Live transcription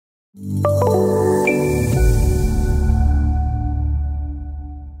In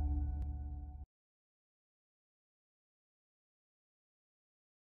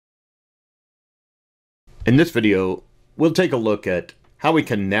this video, we'll take a look at how we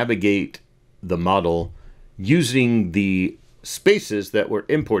can navigate the model using the spaces that were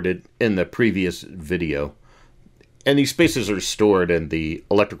imported in the previous video. And these spaces are stored in the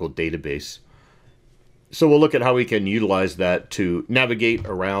electrical database. So we'll look at how we can utilize that to navigate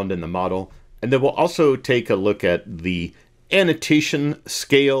around in the model. And then we'll also take a look at the annotation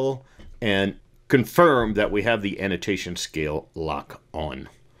scale and confirm that we have the annotation scale lock on.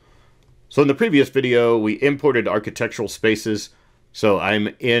 So in the previous video, we imported architectural spaces. So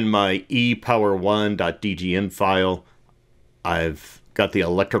I'm in my epower1.dgn file. I've got the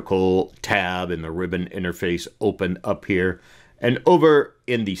electrical tab and the ribbon interface open up here. And over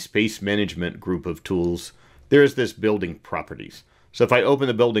in the space management group of tools, there's this building properties. So if I open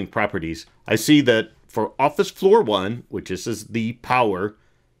the building properties, I see that for office floor 1, which is the power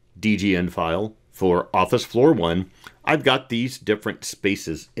DGN file for office floor 1, I've got these different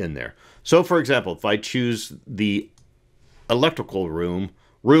spaces in there. So for example, if I choose the electrical room,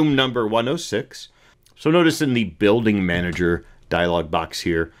 room number 106, so notice in the building manager dialog box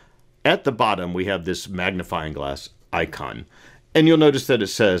here, at the bottom we have this magnifying glass icon. And you'll notice that it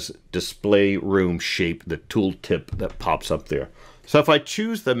says display room shape, the tooltip that pops up there. So if I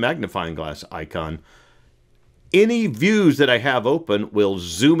choose the magnifying glass icon, any views that I have open will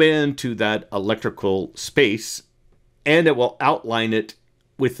zoom into that electrical space and it will outline it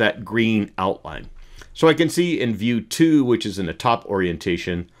with that green outline. So I can see in view 2, which is in the top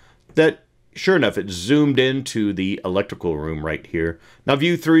orientation, that sure enough, it zoomed into the electrical room right here. Now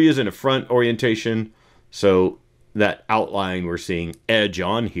view 3 is in a front orientation, so that outline we're seeing edge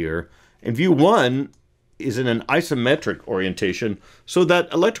on here. And view 1 is in an isometric orientation, so that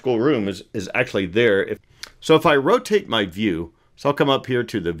electrical room is actually there. So if I rotate my view, so I'll come up here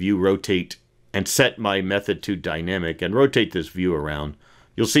to the view rotate and set my method to dynamic and rotate this view around,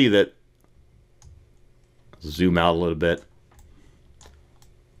 you'll see that, zoom out a little bit.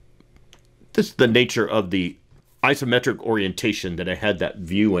 This is the nature of the isometric orientation that I had that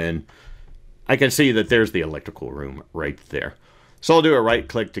view in. I can see that there's the electrical room right there. So I'll do a right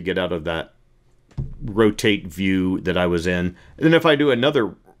click to get out of that rotate view that I was in. And then if I do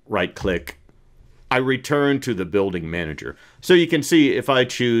another right click, I return to the building manager. So you can see if I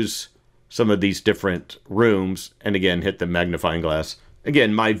choose some of these different rooms and again hit the magnifying glass,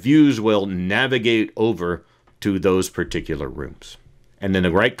 again my views will navigate over to those particular rooms. And then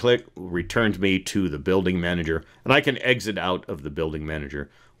the right click returns me to the building manager, and I can exit out of the building manager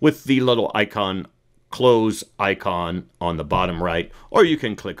with the little icon, close icon on the bottom right, or you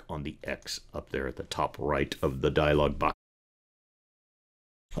can click on the X up there at the top right of the dialog box.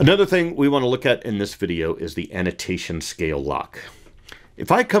 Another thing we want to look at in this video is the annotation scale lock.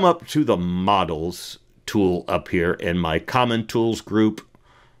 If I come up to the models tool up here in my common tools group,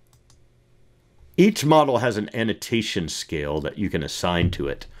 each model has an annotation scale that you can assign to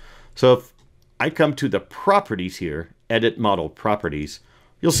it. So if I come to the properties here, edit model properties,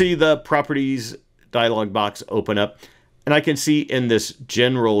 you'll see the properties dialog box open up, and I can see in this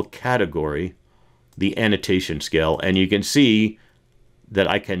general category the annotation scale, and you can see that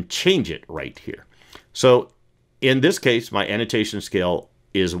I can change it right here. So in this case, my annotation scale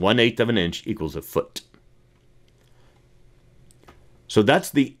is 1/8 of an inch equals a foot. So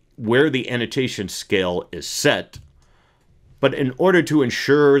that's where the annotation scale is set. But in order to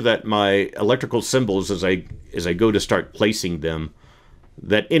ensure that my electrical symbols, as I go to start placing them,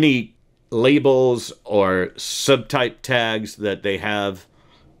 that any labels or subtype tags that they have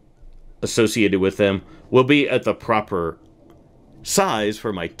associated with them will be at the proper size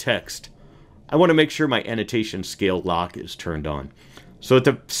for my text, I want to make sure my annotation scale lock is turned on. So at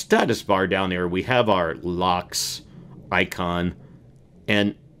the status bar down there, we have our locks icon,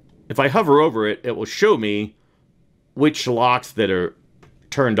 and if I hover over it, it will show me which locks that are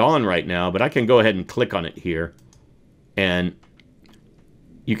turned on right now, but I can go ahead and click on it here, and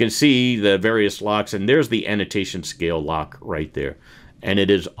you can see the various locks, and there's the annotation scale lock right there. And it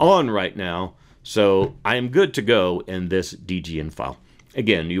is on right now, so I am good to go in this DGN file.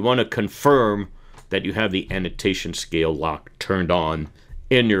 Again, you want to confirm that you have the annotation scale lock turned on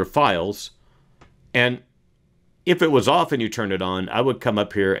in your files. And if it was off and you turned it on, I would come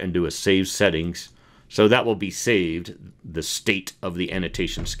up here and do a save settings. So that will be saved, the state of the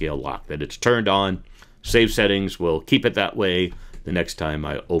annotation scale lock, that it's turned on. Save settings will keep it that way the next time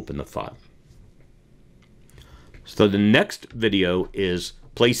I open the file. So the next video is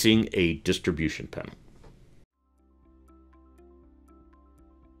placing a distribution panel.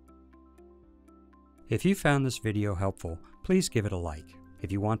 If you found this video helpful, please give it a like.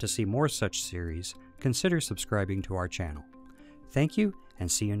 If you want to see more such series, consider subscribing to our channel. Thank you,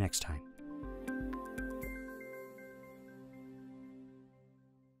 and see you next time.